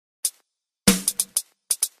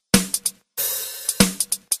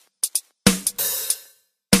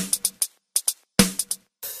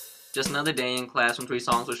Just another day in class when 3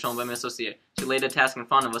 songs were shown by Miss Osaer. She laid a task in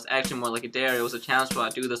front of us, actually more like a dare. It was a challenge to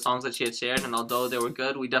outdo the songs that she had shared, and although they were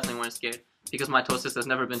good, we definitely weren't scared. Because mitosis has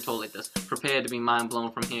never been told like this. Prepare to be mind blown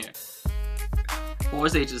from here. 4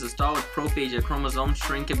 stages. Start with prophase. Your chromosomes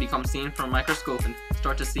shrink and become seen from a microscope and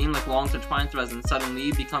start to seem like long intertwined threads, and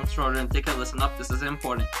suddenly become shorter and thicker. Listen up, this is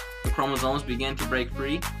important. The chromosomes begin to break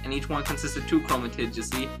free, and each one consists of 2 chromatids, you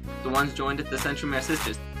see. The ones joined at the centromere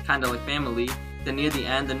sisters, kinda like family. Then near the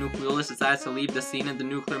end, the nucleolus decides to leave the scene and the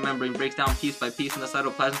nuclear membrane breaks down piece by piece, and the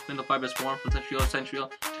cytoplasm spindle fibers form from centriole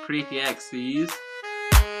to create the axes.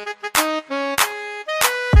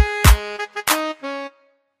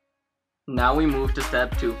 Now we move to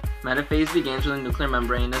step 2. Metaphase begins when the nuclear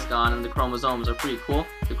membrane is gone and the chromosomes are free. Cool?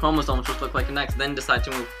 The chromosomes, which look like an X, then decide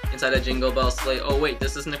to move inside a Jingle Bell sleigh. Oh wait,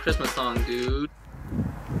 this isn't a Christmas song, dude.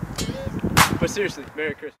 But seriously,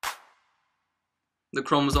 Merry Christmas. The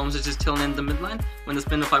chromosomes are just chilling in the midline when the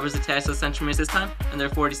spindle fibers attach to the centromeres this time, and there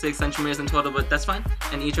are 46 centromeres in total, but that's fine,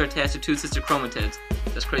 and each are attached to 2 sister chromatids.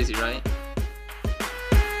 That's crazy, right?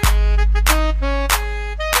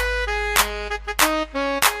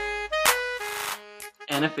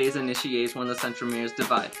 Anaphase initiates when the centromeres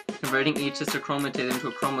divide, converting each sister chromatid into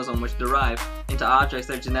a chromosome, which derive into objects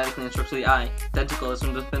that are genetically and structurally identical as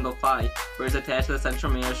from the spindle phi, where it's attached to the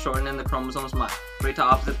centromere, shortening the chromosome's mi. Break to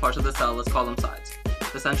opposite parts of the cell, let's call them sides.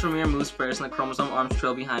 The centromere moves first and the chromosome arms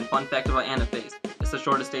trail behind. Fun fact about anaphase, it's the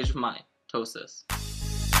shortest stage of mitosis.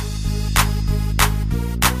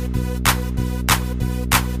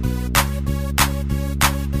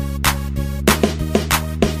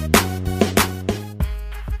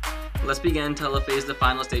 Let's begin telophase, the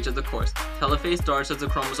final stage of the course. Telophase starts as the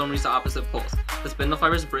chromosome reaches opposite poles. The spindle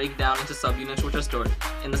fibers break down into subunits which are stored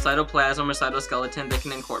in the cytoplasm or cytoskeleton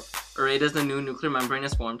thickening corp. Arrayed as the new nuclear membrane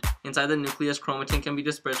is formed. Inside the nucleus, chromatin can be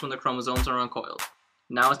dispersed when the chromosomes are uncoiled.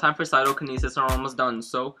 Now it's time for cytokinesis, and we're almost done,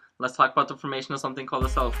 so let's talk about the formation of something called a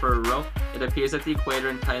cell furrow. It appears at the equator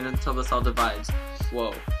and tightens until the cell divides.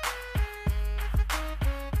 Whoa.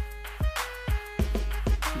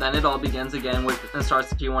 Then it all begins again and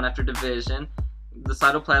starts G1 after division. The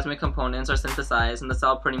cytoplasmic components are synthesized and the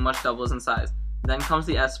cell pretty much doubles in size. Then comes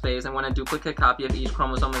the S phase, and when a duplicate copy of each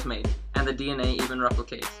chromosome is made, and the DNA even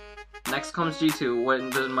replicates. Next comes G2, when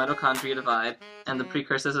the mitochondria divide and the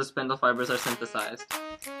precursors of spindle fibers are synthesized.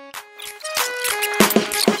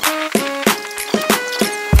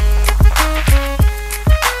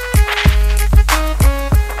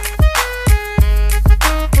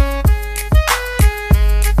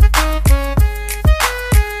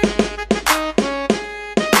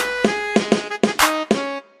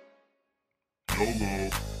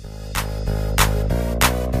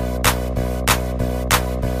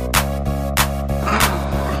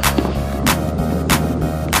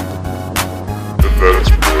 That's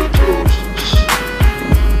mitosis.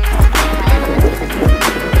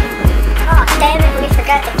 Oh, damn it, we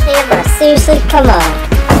forgot the camera. Seriously, come on.